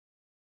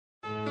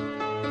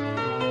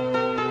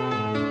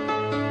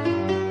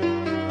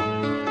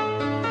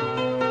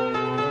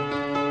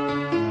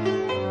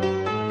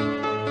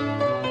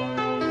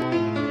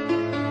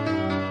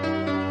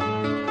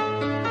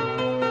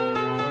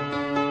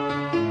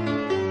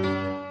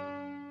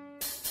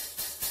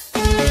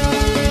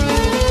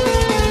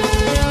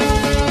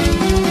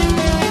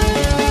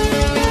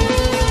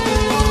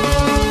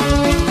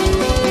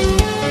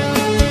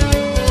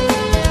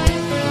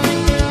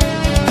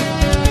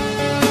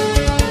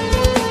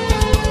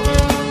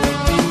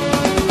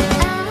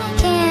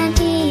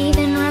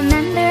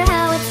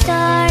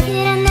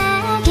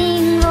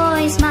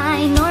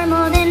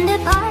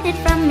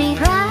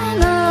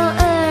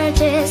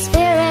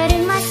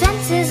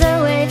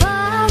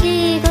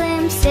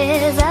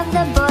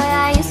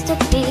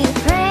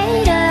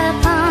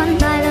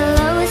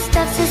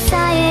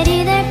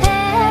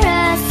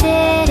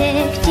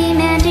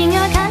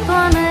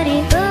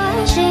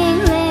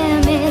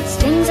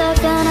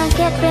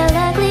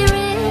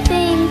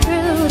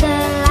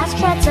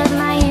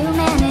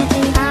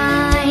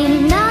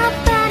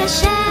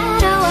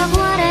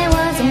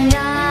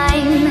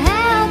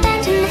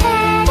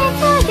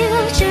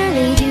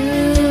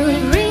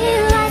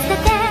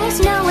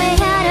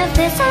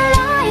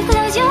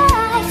close your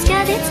eyes,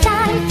 'cause it's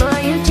time for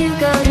you to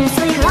go to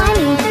sleep.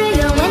 Climbing through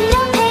your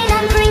window pane,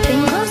 I'm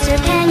creeping closer.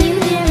 Can you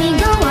hear me?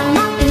 Go on,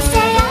 not me,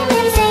 say I'm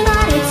insane,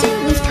 but it's you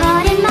who's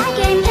caught in my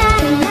game.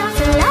 Cat and mouse,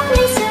 a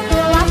lovely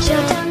circle. Watch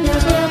your tongue,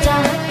 those words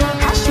are hurtful.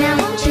 Hush now,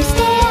 won't you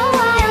stay a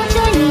while?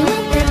 Join me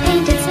with the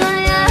painted smile.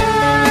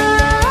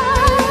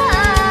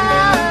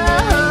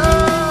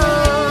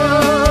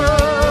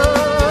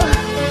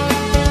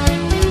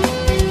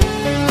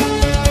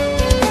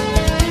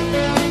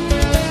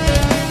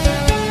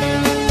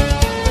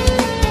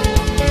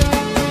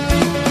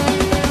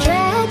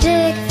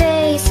 Tragic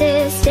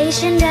faces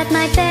stationed at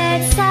my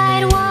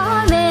bedside,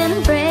 warm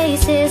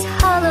embraces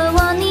hollow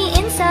on the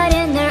inside,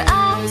 and their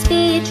eyes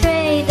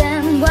betray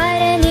them,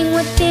 widening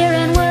with fear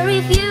and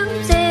worry.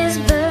 Fuses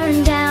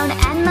burn down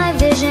and my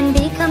vision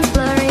becomes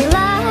blurry.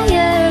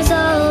 Liars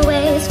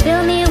always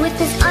fill me with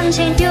this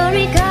unchained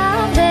fury.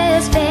 Carve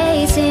this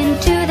face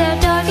into their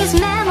darkest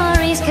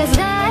memories, 'cause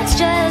that's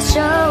just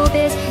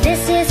showbiz.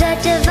 This is a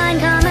divine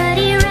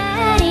comedy,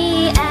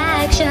 ready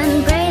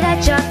action. Pray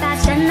that you're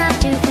fast enough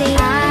to flee.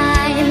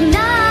 I'm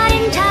not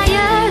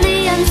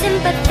entirely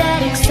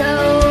unsympathetic, so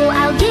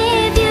I'll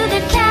give you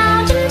the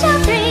count until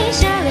 3.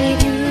 Surely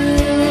you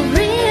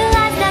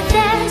realize that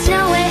there's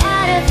no way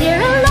out of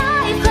here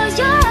alive. Close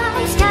your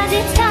eyes, 'cause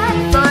it's time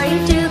for you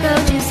to go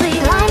to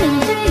sleep. Climbing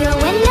through your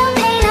window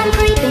pane, I'm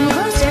creeping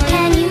closer.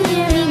 Can you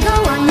hear me? Go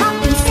on, not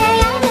me, say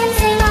I'm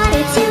insane, but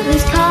it's you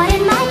who's caught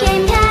in my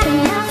game. Cat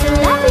and mouse, a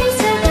lovely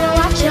circle.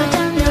 Watch your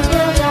tongue, those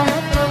words are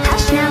hurtful.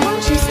 Hush now,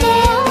 won't you stay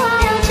a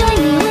while? Join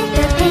me with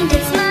the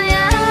painted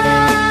smile.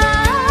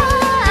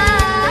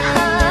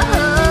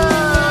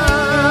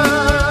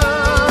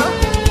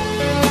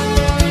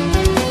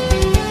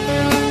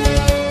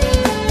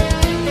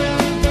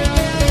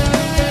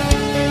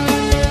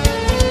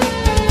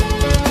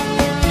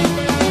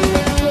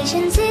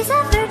 Patience is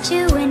a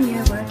virtue when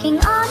you're working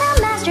on a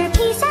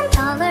masterpiece, and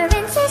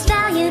tolerance is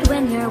valued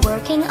when you're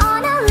working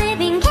on a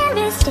living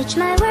canvas. Stitch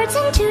my words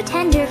into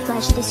tender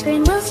flesh, this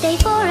grin will stay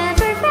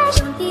forever fresh.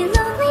 Don't be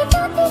lonely,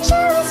 don't be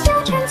jealous,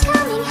 your turn's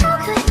coming, how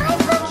could I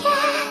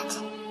forget?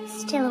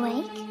 Still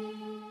awake?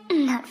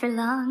 Not for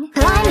long.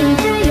 Climbing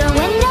through your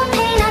window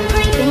pane, I'm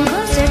creeping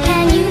closer.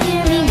 Can you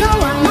hear me? Go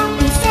on, not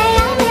me, say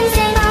I'm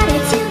insane, but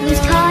it's you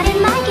who's caught in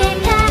my game.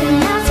 Cat and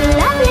mouse, a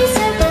lovely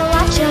circle.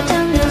 Watch your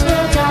tongue, those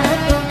words are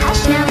hurtful.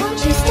 Hush now, won't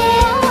you stay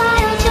a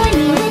while? Join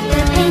me with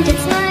the painted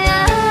smile.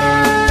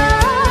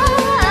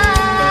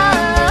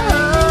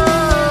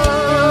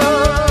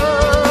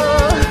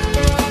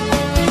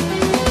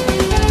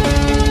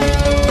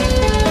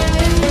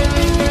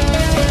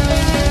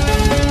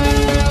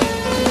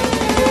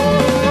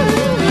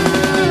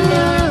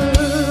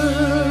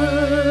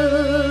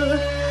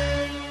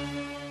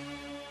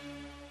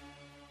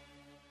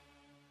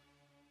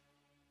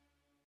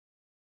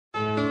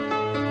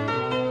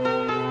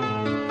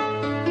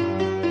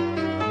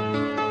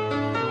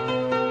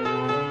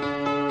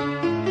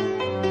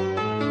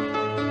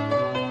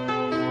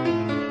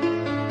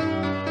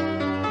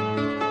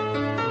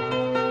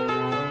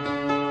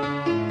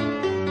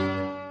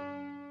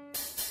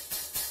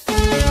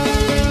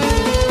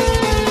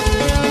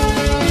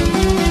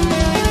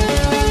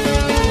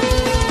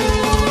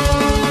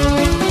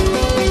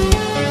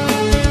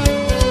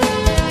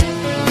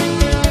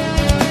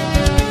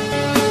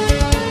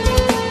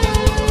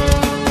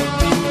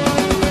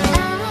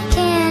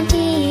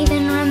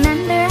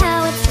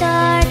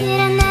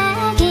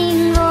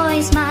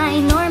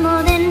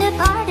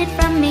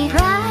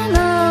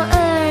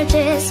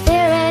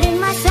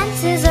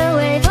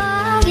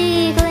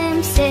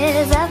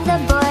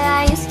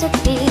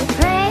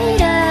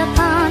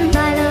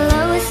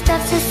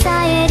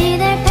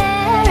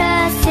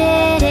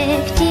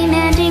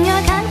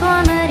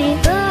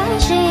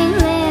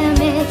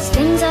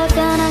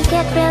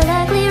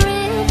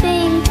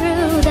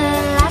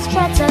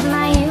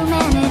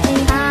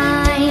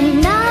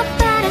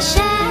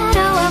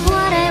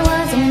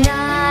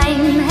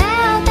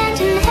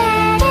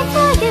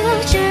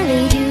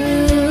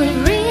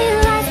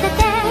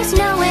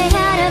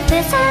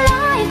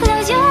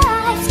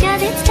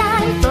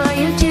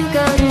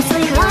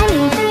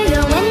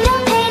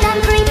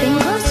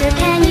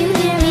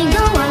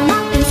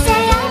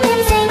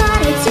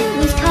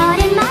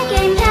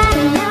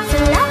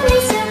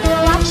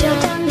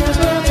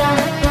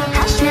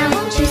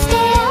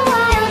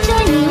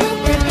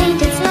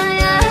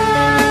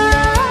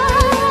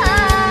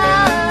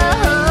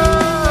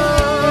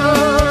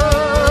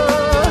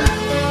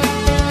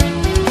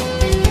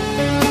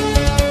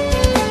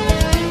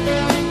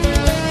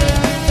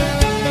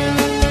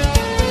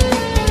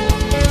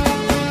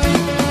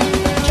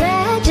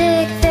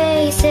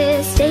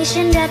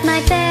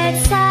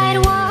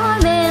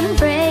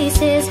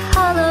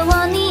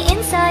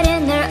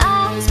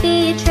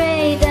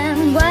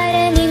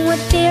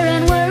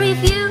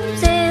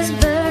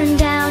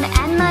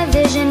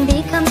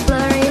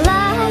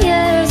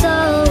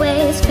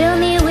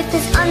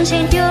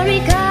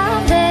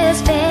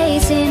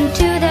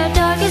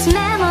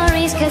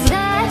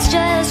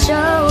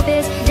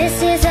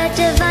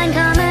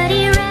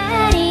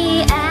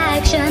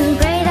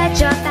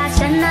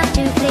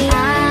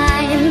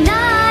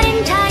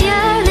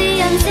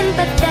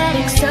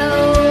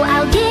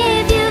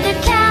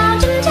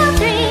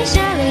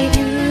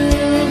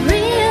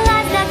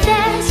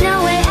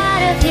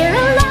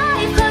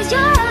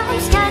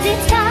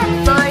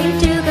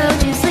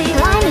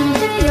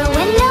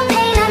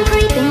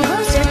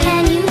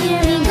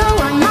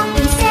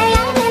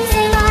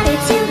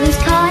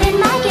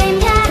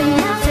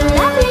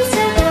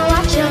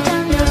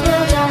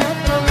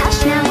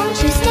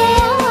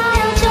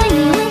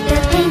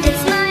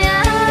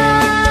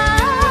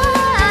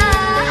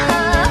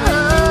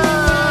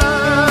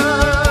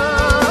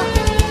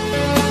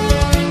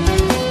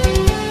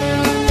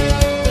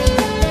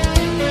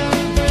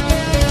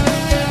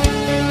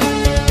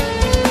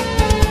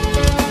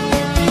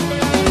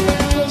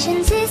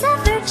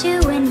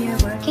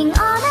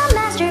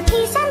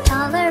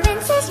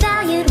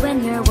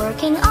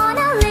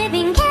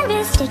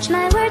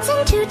 words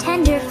into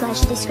tender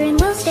flesh. This grin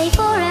will stay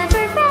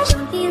forever fresh.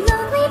 Don't be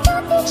lonely,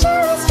 don't be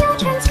jealous. Your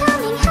turn's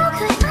coming, how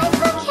could I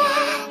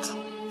forget?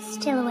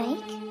 Still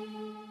awake?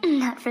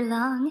 Not for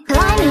long.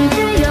 Climbing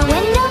through your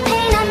window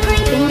pane,